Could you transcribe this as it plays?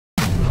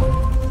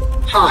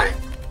Hi,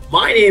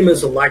 my name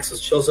is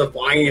Alexis Joseph.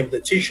 I am the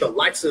teacher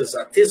Alexis,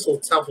 a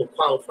Esl-Efl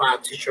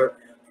qualified teacher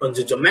from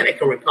the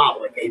Dominican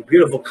Republic, a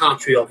beautiful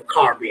country of the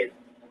Caribbean.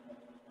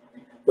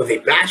 With a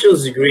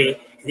bachelor's degree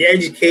in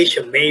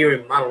education major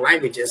in modern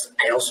languages,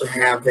 I also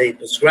have a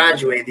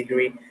postgraduate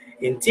degree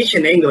in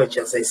teaching English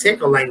as a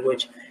second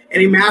language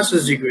and a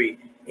master's degree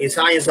in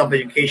science of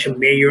education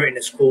major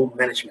in school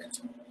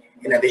management.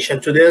 In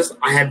addition to this,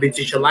 I have been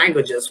teaching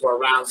languages for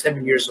around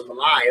 7 years of my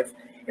life,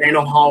 and I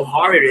know how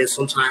hard it is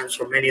sometimes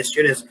for many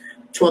students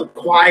to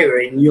acquire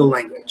a new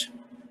language.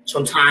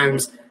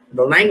 Sometimes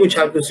the language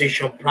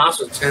acquisition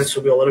process tends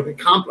to be a little bit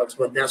complex,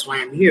 but that's why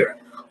I'm here.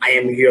 I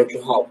am here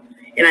to help,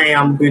 and I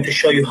am going to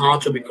show you how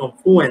to become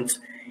fluent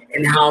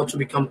and how to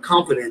become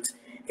confident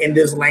in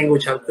this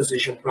language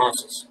acquisition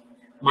process.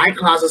 My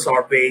classes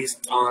are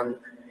based on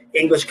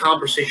English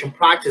conversation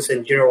practice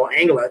and general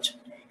English,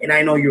 and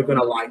I know you're going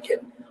to like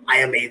it. I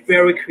am a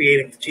very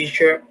creative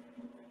teacher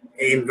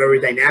and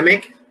very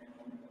dynamic.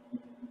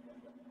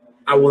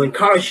 I will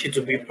encourage you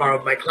to be part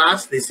of my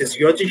class. This is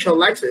your teacher,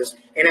 Alexis,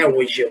 and I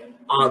wish you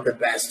all the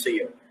best to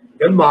you.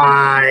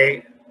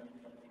 Goodbye.